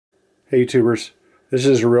Hey YouTubers, this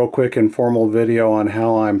is a real quick informal video on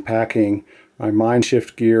how I'm packing my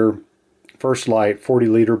Mindshift gear FirstLight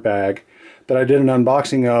 40-liter bag that I did an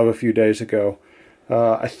unboxing of a few days ago.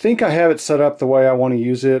 I think I have it set up the way I want to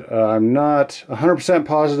use it. I'm not 100%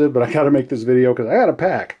 positive, but I got to make this video because I got to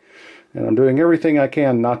pack. And I'm doing everything I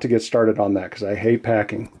can not to get started on that because I hate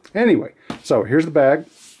packing. Anyway, so here's the bag.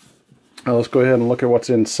 Let's go ahead and look at what's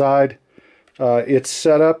inside. It's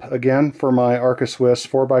set up again for my Arca Swiss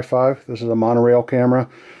 4x5. This is a monorail camera.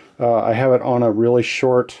 I have it on a really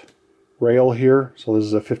short rail here. So this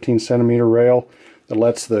is a 15 centimeter rail that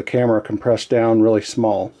lets the camera compress down really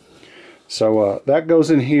small. So that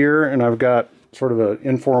goes in here, and I've got sort of an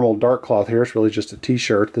informal dark cloth here. It's really just a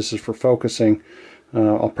t-shirt. This is for focusing.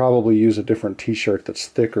 I'll probably use a different t-shirt that's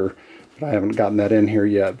thicker, but I haven't gotten that in here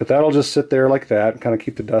yet. But that'll just sit there like that and kind of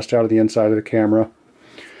keep the dust out of the inside of the camera.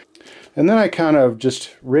 And then I kind of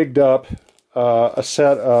just rigged up a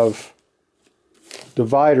set of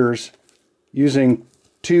dividers using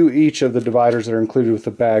each of the dividers that are included with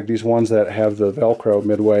the bag, these ones that have the Velcro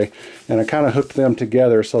midway, and I kind of hooked them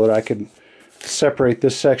together so that I could separate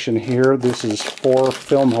this section here. This is 4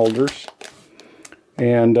 film holders,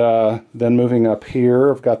 and then moving up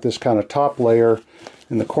here I've got this kind of top layer.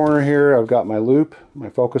 In the corner here I've got my loop, my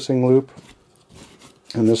focusing loop.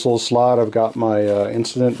 In this little slot I've got my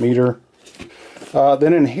incident meter.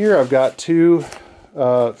 Then in here I've got 2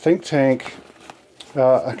 think tank,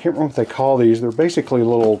 I can't remember what they call these. They're basically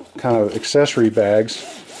little kind of accessory bags.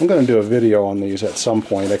 I'm going to do a video on these at some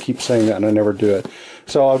point. I keep saying that and I never do it.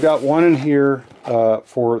 So I've got one in here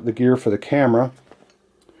for the gear for the camera.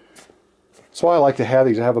 That's why I like to have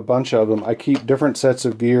these. I have a bunch of them. I keep different sets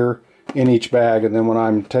of gear in each bag, and then when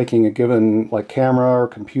I'm taking a given like camera or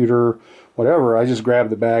computer, whatever, I just grab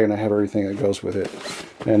the bag and I have everything that goes with it.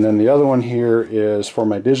 And then the other one here is for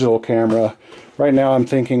my digital camera. Right now I'm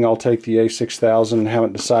thinking I'll take the A6000,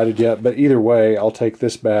 haven't decided yet, but either way I'll take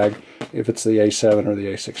this bag if it's the A7 or the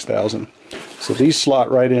A6000. So these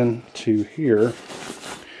slot right into here.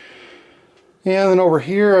 And then over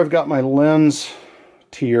here I've got my lens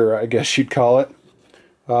tier, I guess you'd call it.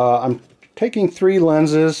 I'm taking 3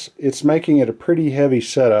 lenses. It's making it a pretty heavy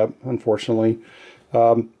setup, unfortunately.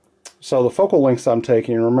 So the focal lengths I'm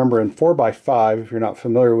taking, remember in 4x5, if you're not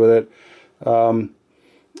familiar with it,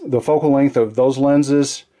 the focal length of those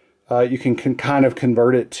lenses, you can kind of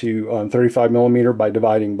convert it to 35mm by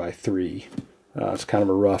dividing by 3. It's kind of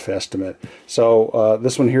a rough estimate. So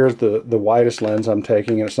this one here is the widest lens I'm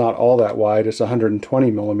taking, and it's not all that wide. It's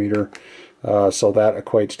 120mm, so that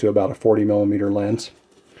equates to about a 40mm lens.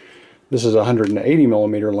 This is a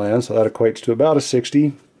 180mm lens, so that equates to about a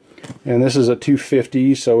 60. And this is a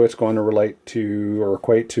 250, so it's going to relate to or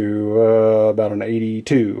equate to about an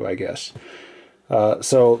 82, I guess.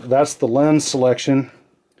 So that's the lens selection.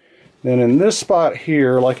 Then in this spot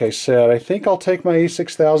here, like I said, I think I'll take my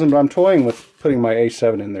A6000, but I'm toying with putting my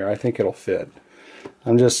A7 in there. I think it'll fit.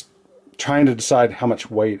 I'm just trying to decide how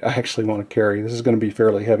much weight I actually want to carry. This is going to be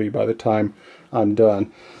fairly heavy by the time I'm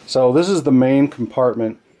done. So this is the main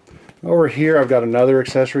compartment. Over here I've got another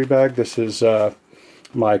accessory bag. This is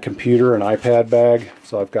my computer and iPad bag.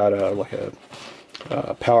 So I've got like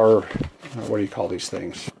a power, what do you call these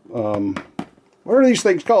things? What are these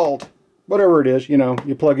things called? Whatever it is, you know,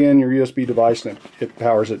 you plug in your USB device and it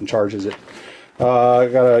powers it and charges it. I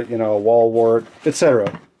got a wall wart,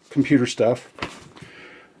 etc. Computer stuff.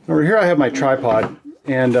 Over here I have my tripod,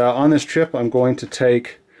 and on this trip I'm going to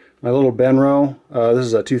take my little Benro. This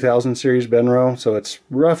is a 2000 series Benro, so it's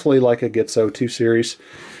roughly like a Gitzo 2 series.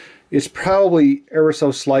 It's probably ever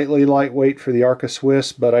so slightly lightweight for the Arca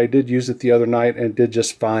Swiss, but I did use it the other night and it did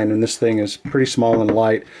just fine, and this thing is pretty small and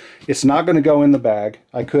light. It's not going to go in the bag.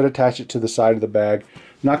 I could attach it to the side of the bag.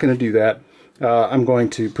 Not going to do that. I'm going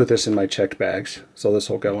to put this in my checked bags, so this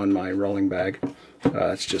will go in my rolling bag.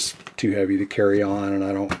 It's just too heavy to carry on,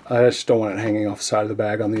 and I just don't want it hanging off the side of the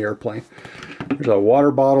bag on the airplane. There's a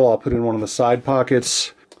water bottle I'll put in one of the side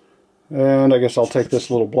pockets. And I guess I'll take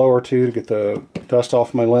this little blower too to get the dust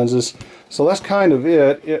off my lenses. So that's kind of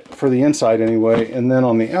it for the inside anyway. And then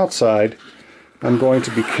on the outside, I'm going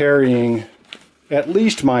to be carrying at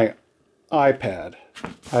least my iPad.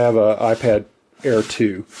 I have an iPad Air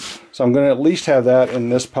 2. So I'm going to at least have that in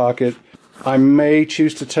this pocket. I may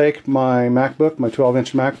choose to take my MacBook, my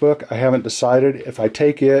 12-inch MacBook. I haven't decided. If I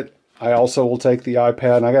take it, I also will take the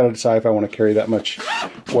iPad, and I got to decide if I want to carry that much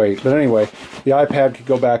weight. But anyway, the iPad could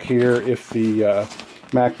go back here if the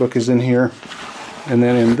MacBook is in here. And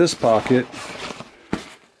then in this pocket,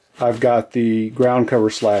 I've got the ground cover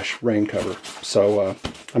 / rain cover. So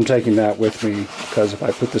I'm taking that with me because if I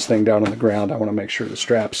put this thing down on the ground, I want to make sure the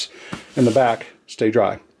straps in the back stay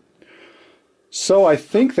dry. So I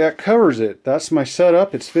think that covers it. That's my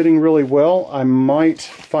setup. It's fitting really well. I might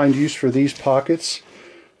find use for these pockets.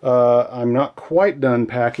 I'm not quite done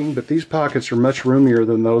packing, but these pockets are much roomier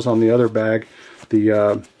than those on the other bag,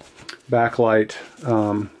 the Backlight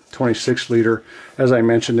 26 liter, as I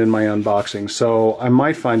mentioned in my unboxing. So I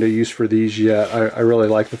might find a use for these yet. I really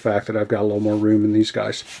like the fact that I've got a little more room in these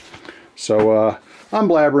guys. So I'm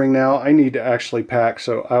blabbering now. I need to actually pack,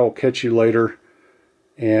 so I will catch you later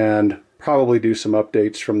and probably do some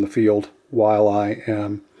updates from the field while I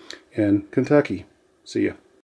am in Kentucky. See ya.